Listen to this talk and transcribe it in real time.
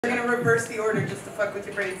reverse the order just to fuck with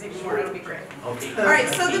your brains even more. It'll be great. Okay. All right,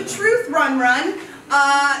 so the truth run,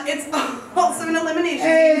 it's also an elimination.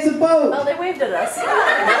 Hey, it's a boat. Oh, they waved at us.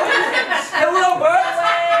 Hello, birds.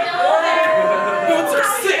 Boats are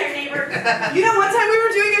sick. You know, one time we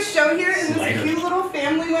were doing a show here, and this cute little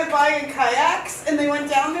family went by in kayaks, and they went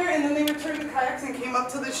down there, and then they returned the kayaks and came up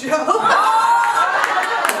to the show.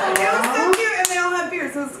 It was so cute, and they all had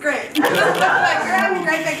beer, so it's great. Like, you're having a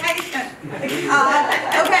great vacation.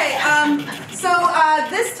 So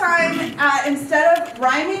this time, instead of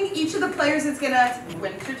rhyming, each of the players is gonna,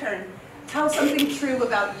 when it's your turn, tell something true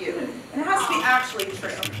about you. And it has to be actually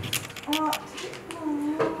true.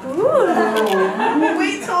 Ooh.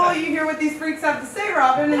 Wait till you hear what these freaks have to say,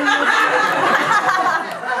 Robin. And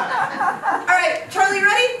Alright, Charlie, you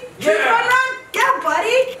ready? Yeah. Run? Yeah,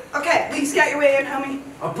 buddy. Okay, please get your way in, homie.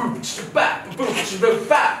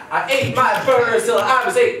 I ate my burgers till I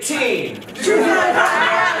was 18.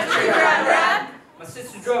 My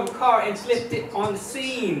sister drove a car and flipped it on the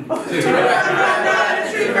scene. Run.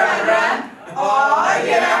 Oh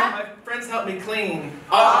yeah. My friends helped me clean.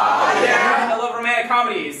 Oh yeah. I love romantic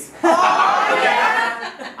comedies. Oh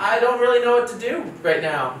yeah. I don't really know what to do right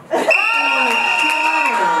now.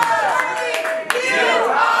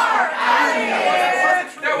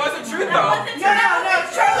 That wasn't true though. No,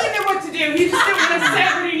 Charlie knew what to do. He just didn't want to say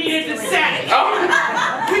what he needed to say.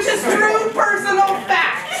 Which is true personal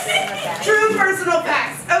facts. True personal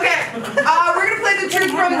facts. Okay, we're going to play the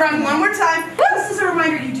truth run one more time. This is a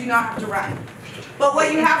reminder, you do not have to rhyme. But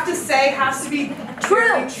what you have to say has to be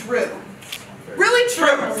true. Really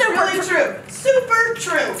true. Really true. Super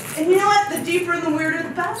true. And you know what? The deeper and the weirder,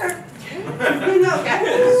 the better. Okay.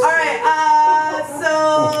 Alright, so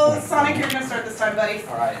Sonic, you're going to start this time, buddy.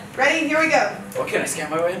 Alright. Ready? Here we go. Well, can I scan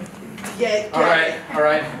my way in? Yeah. Alright.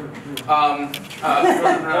 Run,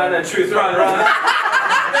 truth run.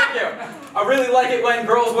 Thank you. I really like it when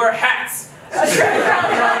girls wear hats.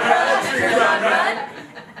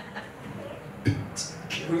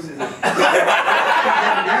 Whose is it?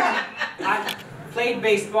 I played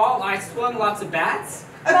baseball. I swung lots of bats.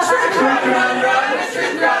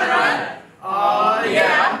 Oh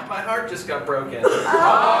yeah. My heart just got broken.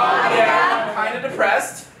 Oh yeah. Kind of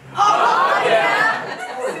depressed. Oh yeah.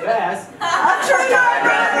 That's the best.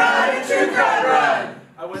 Truth run.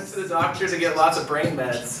 I went to the doctor to get lots of brain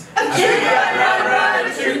meds.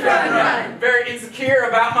 Truth run. Very insecure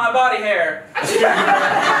about my body hair. I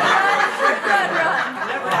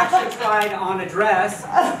never actually tried on a dress. I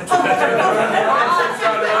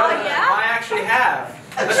actually have.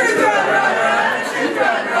 Truth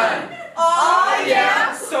run. Oh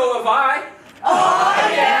yeah. So have I. Oh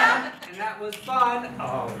yeah. And that was fun.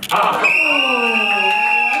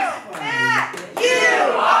 Matt, you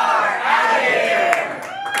are out of here.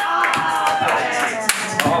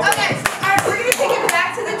 Okay, alright, we're going to take it back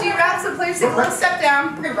to the D-Rap, so players take a little step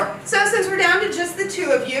down. So since we're down to just the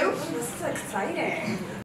two of you, this is exciting.